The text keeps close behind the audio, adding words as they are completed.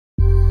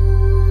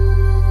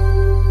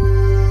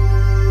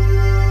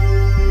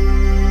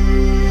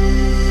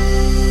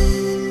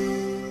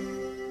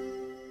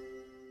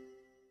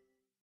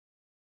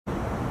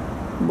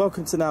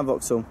Welcome to Now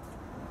Vauxhall.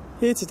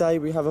 Here today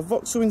we have a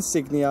Vauxhall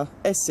Insignia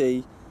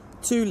SE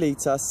 2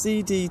 litre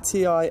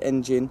CDTI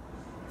engine,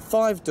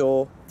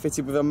 5-door,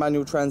 fitted with a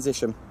manual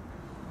transmission.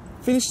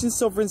 Finished in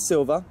sovereign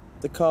silver,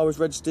 the car was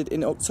registered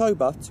in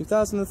October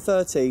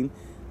 2013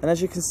 and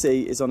as you can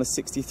see is on a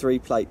 63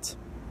 plate.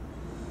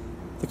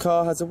 The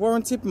car has a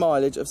warranted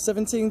mileage of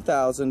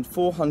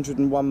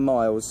 17,401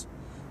 miles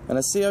and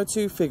a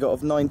CO2 figure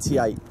of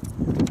 98,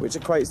 which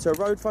equates to a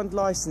road fund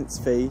licence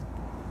fee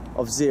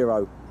of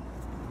 £0.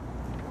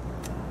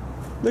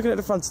 Looking at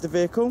the front of the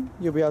vehicle,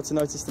 you'll be able to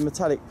notice the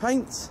metallic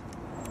paint,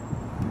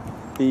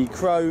 the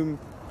chrome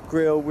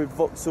grille with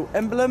Vauxhall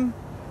emblem.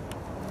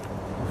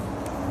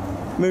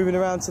 Moving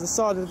around to the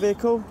side of the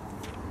vehicle,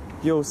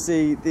 you'll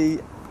see the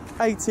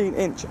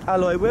 18-inch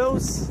alloy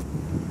wheels,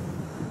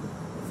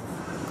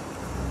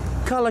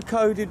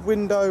 colour-coded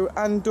window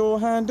and door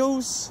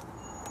handles.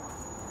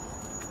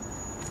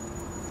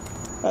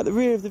 At the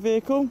rear of the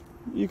vehicle,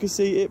 you can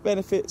see it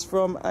benefits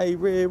from a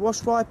rear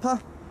wash wiper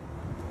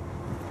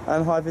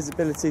and high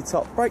visibility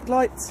top brake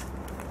light.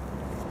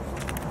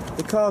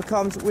 The car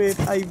comes with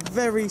a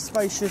very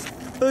spacious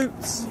boot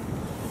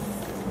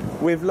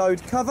with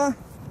load cover.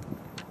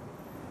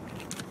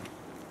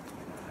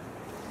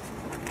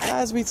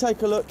 As we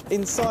take a look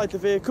inside the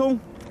vehicle,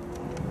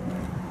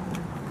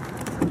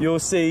 you'll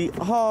see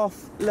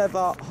half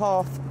leather,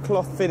 half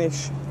cloth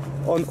finish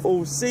on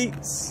all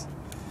seats,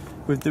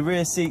 with the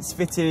rear seats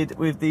fitted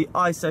with the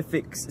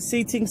ISOFIX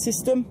seating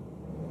system.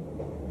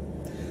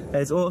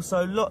 There's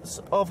also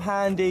lots of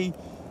handy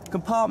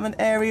compartment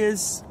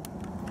areas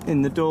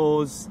in the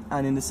doors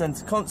and in the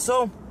centre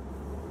console.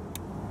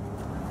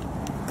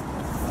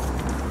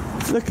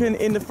 Looking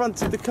in the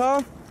front of the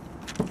car,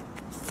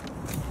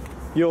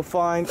 you'll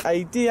find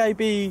a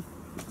DAB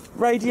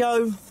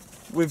radio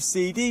with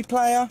CD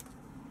player,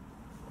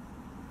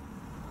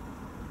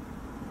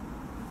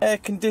 air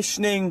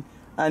conditioning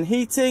and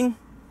heating,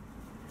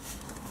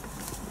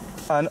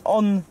 and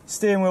on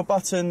steering wheel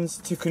buttons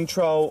to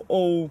control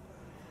all.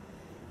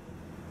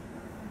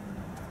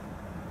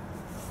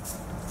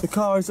 The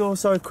car is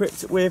also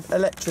equipped with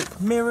electric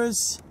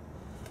mirrors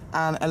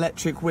and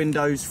electric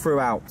windows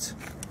throughout.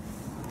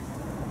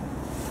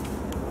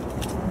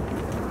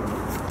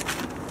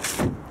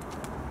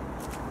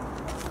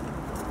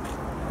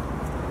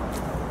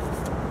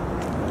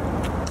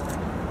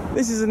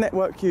 This is a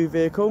Network Q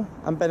vehicle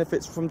and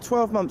benefits from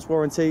 12 months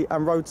warranty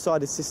and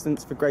roadside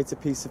assistance for greater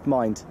peace of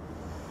mind.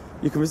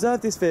 You can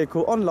reserve this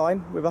vehicle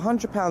online with a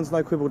 £100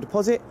 no quibble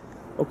deposit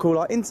or call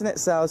our internet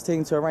sales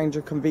team to arrange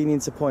a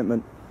convenient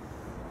appointment.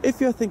 If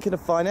you're thinking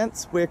of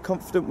finance, we're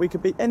confident we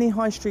could beat any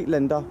high street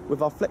lender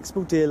with our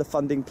flexible dealer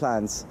funding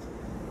plans.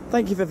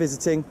 Thank you for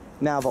visiting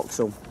Now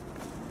Vauxhall.